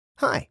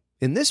Hi,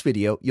 in this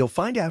video, you'll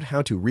find out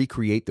how to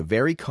recreate the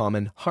very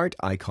common heart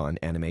icon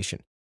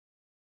animation.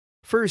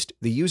 First,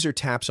 the user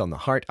taps on the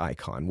heart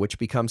icon, which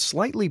becomes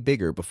slightly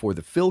bigger before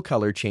the fill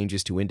color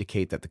changes to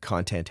indicate that the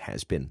content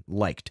has been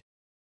liked.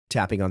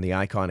 Tapping on the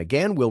icon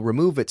again will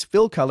remove its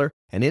fill color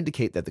and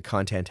indicate that the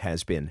content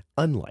has been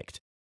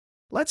unliked.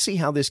 Let's see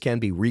how this can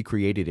be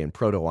recreated in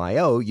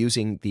Proto.io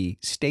using the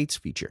States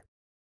feature.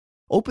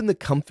 Open the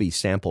Comfy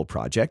sample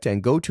project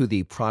and go to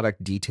the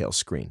product details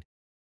screen.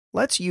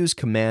 Let's use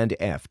Command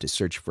F to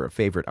search for a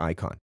favorite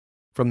icon.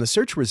 From the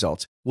search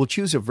results, we'll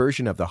choose a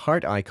version of the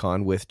heart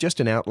icon with just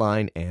an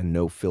outline and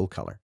no fill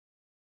color.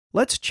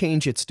 Let's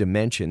change its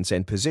dimensions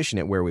and position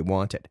it where we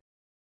want it.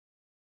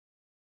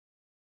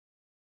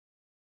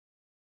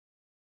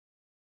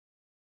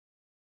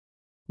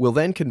 We'll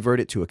then convert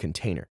it to a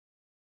container.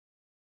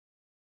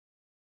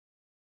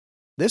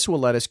 This will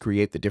let us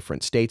create the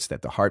different states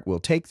that the heart will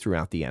take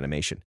throughout the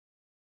animation.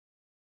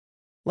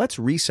 Let's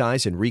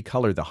resize and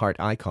recolor the heart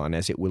icon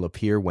as it will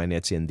appear when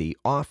it's in the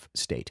off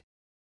state.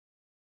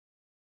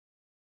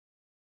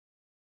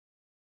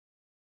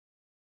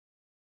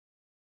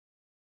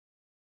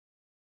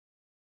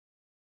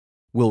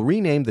 We'll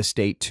rename the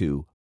state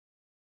to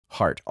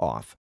Heart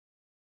Off.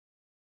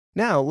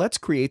 Now let's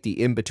create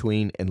the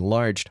in-between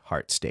enlarged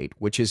heart state,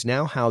 which is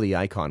now how the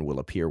icon will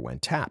appear when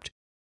tapped.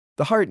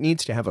 The heart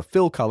needs to have a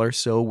fill color,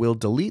 so we'll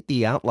delete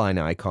the outline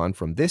icon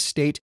from this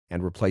state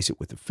and replace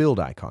it with the filled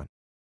icon.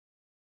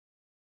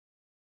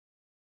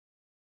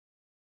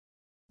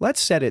 Let's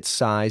set its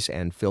size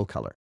and fill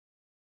color.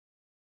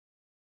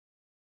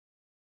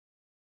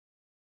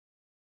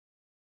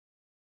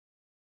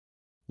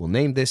 We'll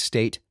name this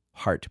state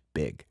Heart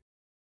Big.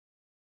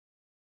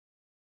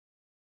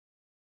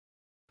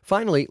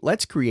 Finally,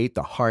 let's create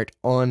the Heart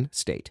On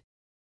state.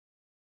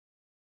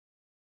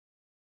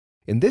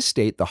 In this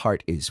state, the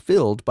heart is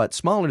filled, but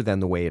smaller than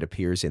the way it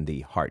appears in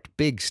the Heart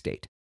Big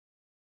state.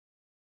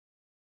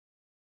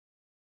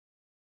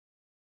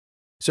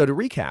 So to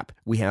recap,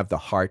 we have the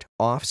Heart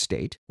Off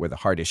state, where the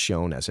heart is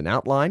shown as an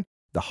outline,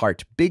 the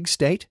Heart Big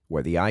state,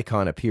 where the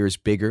icon appears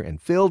bigger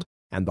and filled,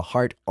 and the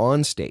Heart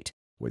On state,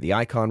 where the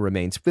icon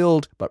remains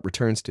filled but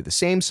returns to the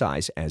same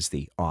size as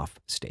the off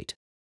state.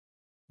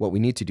 What we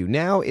need to do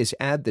now is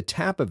add the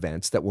tap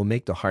events that will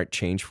make the heart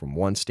change from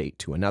one state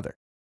to another.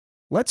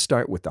 Let's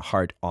start with the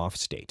Heart Off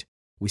state.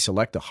 We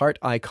select the heart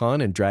icon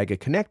and drag a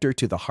connector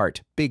to the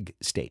Heart Big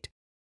state.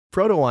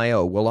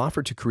 Proto.io will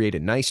offer to create a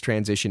nice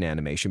transition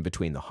animation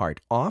between the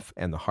Heart Off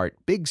and the Heart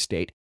Big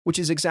state, which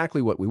is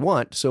exactly what we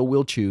want, so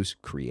we'll choose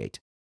Create.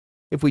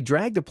 If we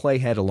drag the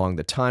playhead along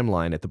the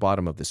timeline at the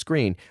bottom of the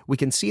screen, we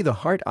can see the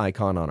heart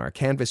icon on our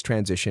canvas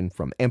transition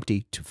from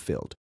empty to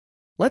filled.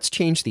 Let's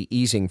change the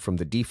easing from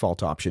the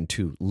default option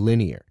to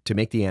linear to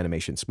make the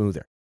animation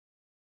smoother.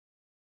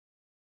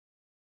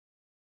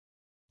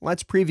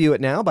 Let's preview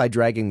it now by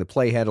dragging the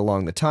playhead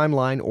along the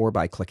timeline or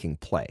by clicking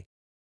play.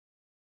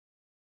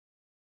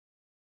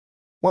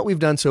 What we've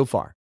done so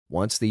far: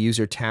 once the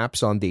user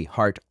taps on the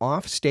Heart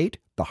Off state,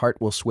 the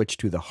heart will switch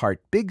to the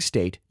Heart Big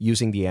state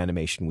using the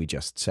animation we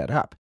just set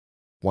up.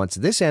 Once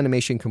this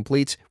animation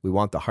completes, we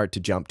want the heart to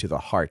jump to the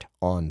Heart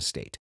On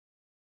state.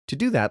 To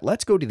do that,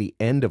 let's go to the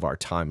end of our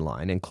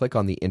timeline and click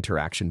on the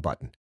Interaction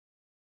button.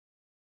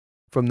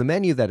 From the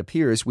menu that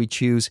appears, we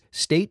choose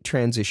State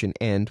Transition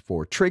End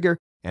for trigger,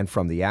 and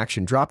from the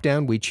Action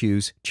dropdown, we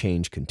choose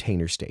Change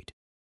Container State.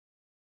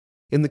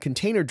 In the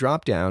Container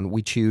dropdown,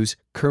 we choose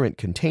Current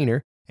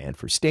Container, and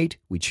for state,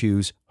 we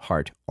choose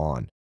Heart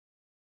On.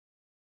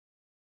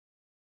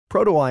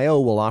 Proto.io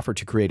will offer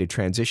to create a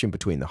transition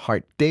between the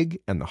Heart Big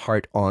and the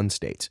Heart On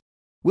states.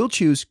 We'll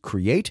choose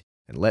Create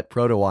and let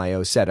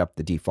Proto.io set up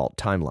the default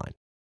timeline.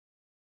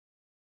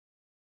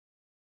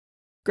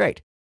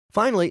 Great.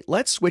 Finally,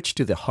 let's switch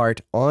to the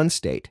Heart On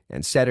state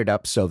and set it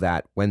up so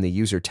that when the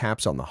user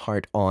taps on the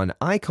Heart On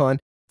icon,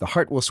 the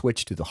heart will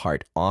switch to the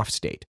Heart Off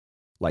state.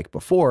 Like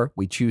before,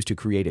 we choose to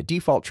create a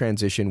default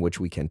transition which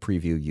we can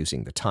preview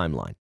using the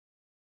timeline.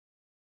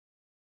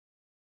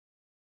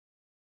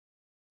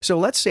 So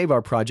let's save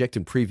our project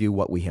and preview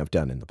what we have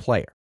done in the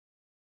player.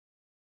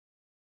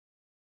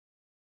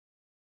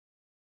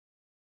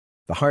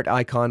 The heart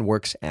icon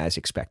works as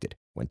expected.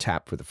 When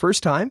tapped for the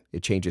first time,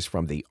 it changes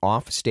from the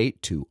off state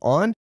to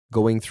on,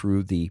 going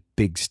through the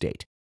big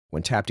state.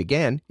 When tapped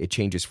again, it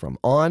changes from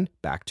on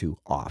back to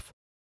off.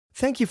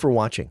 Thank you for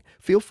watching.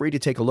 Feel free to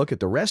take a look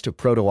at the rest of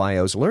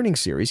Proto.io's learning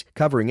series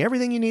covering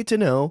everything you need to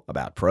know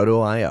about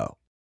Proto.io.